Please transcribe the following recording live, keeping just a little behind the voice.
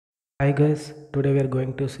Hi guys, today we are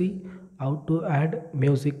going to see how to add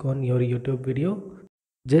music on your YouTube video.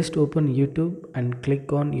 Just open YouTube and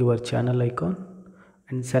click on your channel icon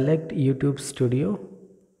and select YouTube Studio.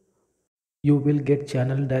 You will get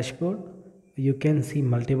channel dashboard. You can see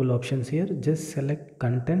multiple options here. Just select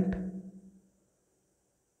content.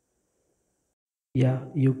 Yeah,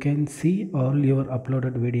 you can see all your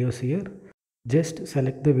uploaded videos here. Just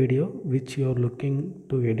select the video which you are looking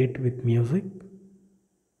to edit with music.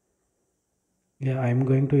 Yeah, I'm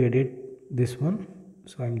going to edit this one,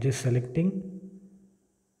 so I'm just selecting.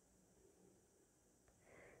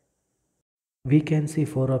 We can see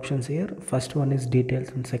four options here. First one is details,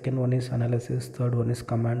 and second one is analysis, third one is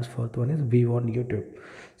commands, fourth one is view on YouTube.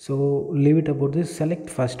 So leave it about this. Select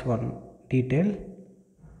first one, detail.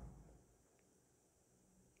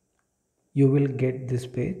 You will get this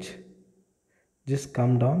page. Just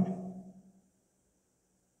come down.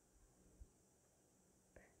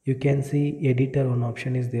 You can see editor, one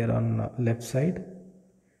option is there on left side.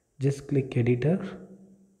 Just click editor.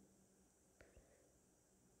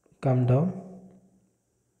 Come down.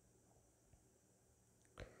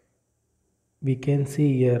 We can see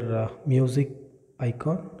your music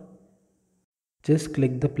icon. Just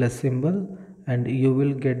click the plus symbol and you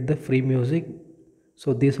will get the free music.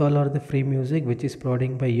 So these all are the free music which is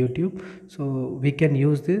providing by YouTube. So we can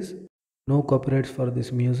use this. No copyrights for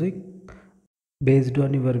this music. Based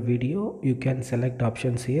on your video, you can select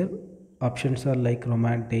options here. Options are like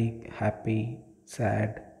romantic, happy,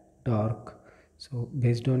 sad, dark. So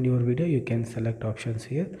based on your video, you can select options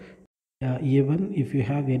here. Even if you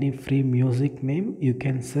have any free music name, you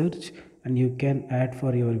can search and you can add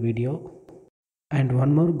for your video. And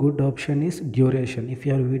one more good option is duration. If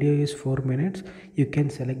your video is 4 minutes, you can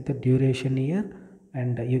select the duration here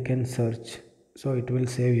and you can search, so it will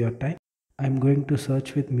save your time. I'm going to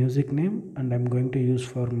search with music name and I'm going to use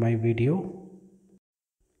for my video.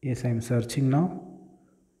 Yes, I'm searching now.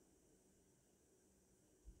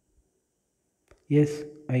 Yes,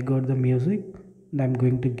 I got the music and I'm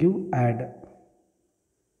going to give add.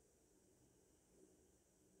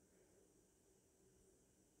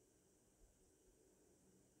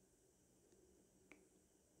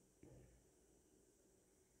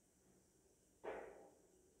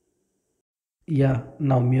 Yeah,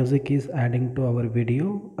 now music is adding to our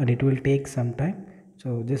video and it will take some time,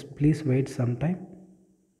 so just please wait some time.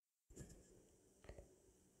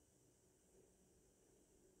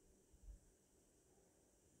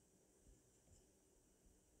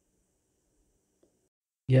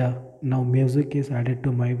 Yeah, now music is added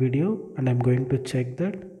to my video and I'm going to check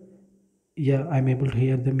that. Yeah, I'm able to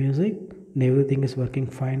hear the music and everything is working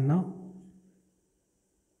fine now.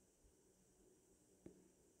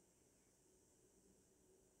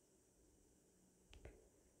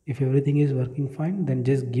 If everything is working fine, then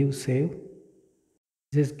just give save.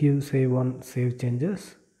 Just give save on save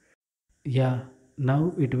changes. Yeah,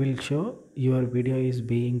 now it will show your video is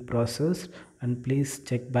being processed and please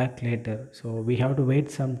check back later. So we have to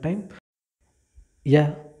wait some time.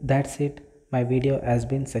 Yeah, that's it. My video has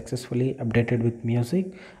been successfully updated with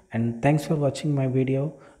music, and thanks for watching my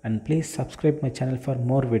video, and please subscribe my channel for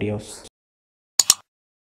more videos.